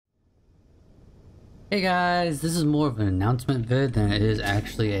Hey guys, this is more of an announcement vid than it is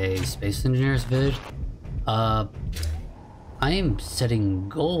actually a Space Engineers vid. I am setting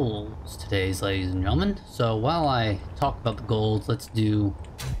goals today, ladies and gentlemen. So while I talk about the goals, let's do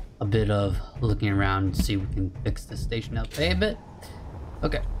a bit of looking around to see if we can fix the station out a bit.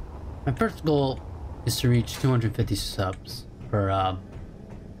 Okay, my first goal is to reach 250 subs for a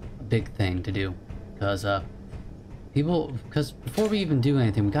big thing to do, because before we even do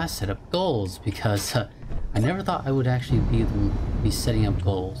anything, we gotta set up goals, because I never thought I would actually be setting up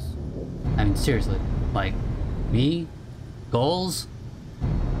goals. I mean, seriously, like, me? Goals?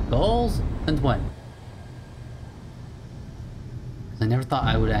 And when? 'Cause I never thought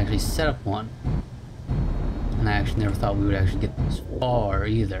I would actually set up one. And I actually never thought we would actually get this far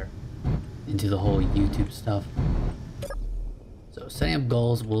either into the whole YouTube stuff. So setting up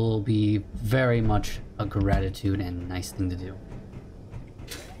goals will be very much a gratitude and nice thing to do.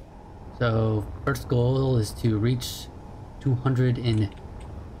 So first goal is to reach 250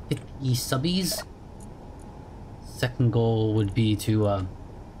 subbies. Second goal would be to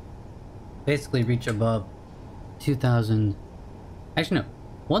basically reach above 2,000. Actually, no.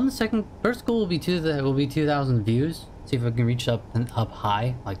 First goal will be 2,000 views. See if I can reach up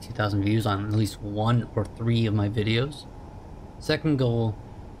high, like 2,000 views on at least 1 or 3 of my videos. Second goal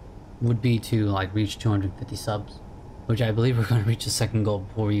would be to like reach 250 subs, which I believe we're going to reach the second goal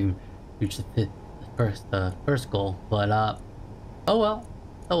before we even reach the first goal. But oh well,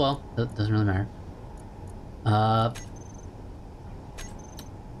 that doesn't really matter.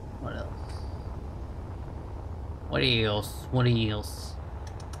 What else?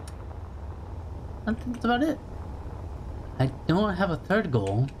 I think that's about it. I don't have a third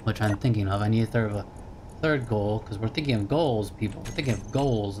goal, which I'm thinking of. I need a third goal, because we're thinking of goals, people. We're thinking of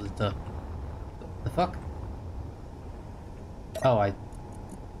goals. The fuck? Oh, I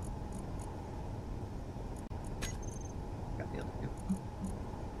got the other two.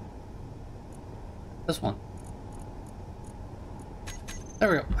 This one. There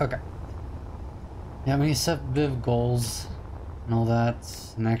we go. Okay. Yeah, we need to set a bit of goals and all that.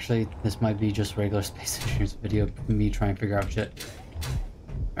 And actually, this might be just regular Space Engineers video for me trying to figure out shit.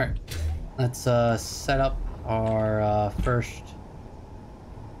 Alright. Let's set up our first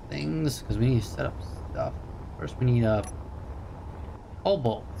things, because we need to set up stuff. First we need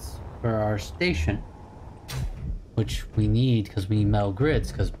cobalts for our station, which we need because we need metal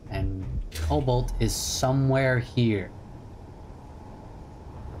grids, and cobalt is somewhere here.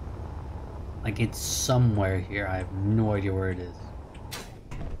 Like, it's somewhere here. I have no idea where it is.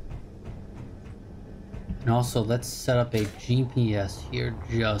 And also, let's set up a GPS here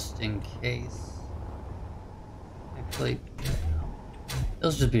just in case. Actually, it'll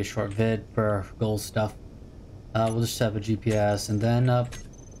just be a short vid for our goal stuff. We'll just set up a GPS and then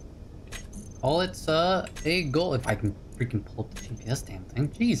call it a goal. If I can freaking pull up the GPS damn thing.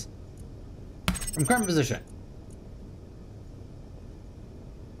 Jeez. From current position.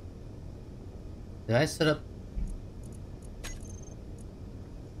 Did I set up?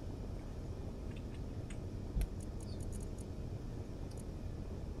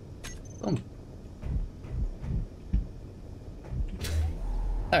 Boom.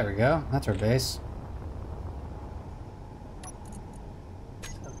 There we go. That's our base.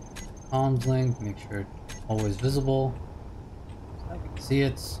 Comms link. Make sure it's always visible, so we can see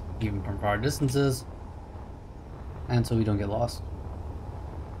it even from far distances, and so we don't get lost.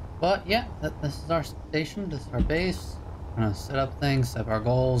 But yeah, this is our station. This is our base. I'm gonna set up things, set up our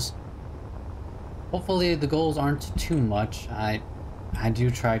goals. Hopefully the goals aren't too much. I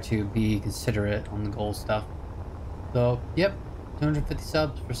do try to be considerate on the goal stuff. So yep, 250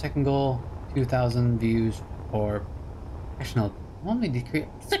 subs for second goal, 2,000 views for. Actually no, let me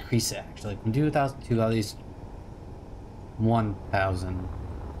decrease it actually from 2,000 to at least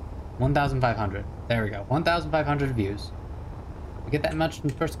 1,500. There we go, 1,500 views. We get that much in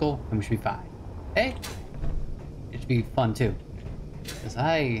the first goal, and we should be fine. Hey, it should be fun too, because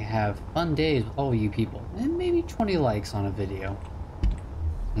I have fun days with all you people, and maybe 20 likes on a video.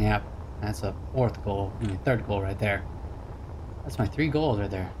 Yep, that's a third goal right there. That's my 3 goals right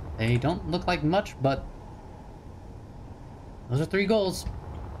there. They don't look like much, but those are 3 goals,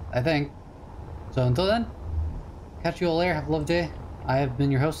 I think. So until then, catch you all later. Have a lovely day. I have been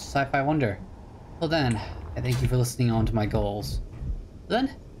your host, Sci-Fi Wonder. Till then, I thank you for listening on to my goals.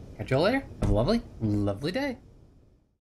 Then, catch you all later. Have a lovely, lovely day.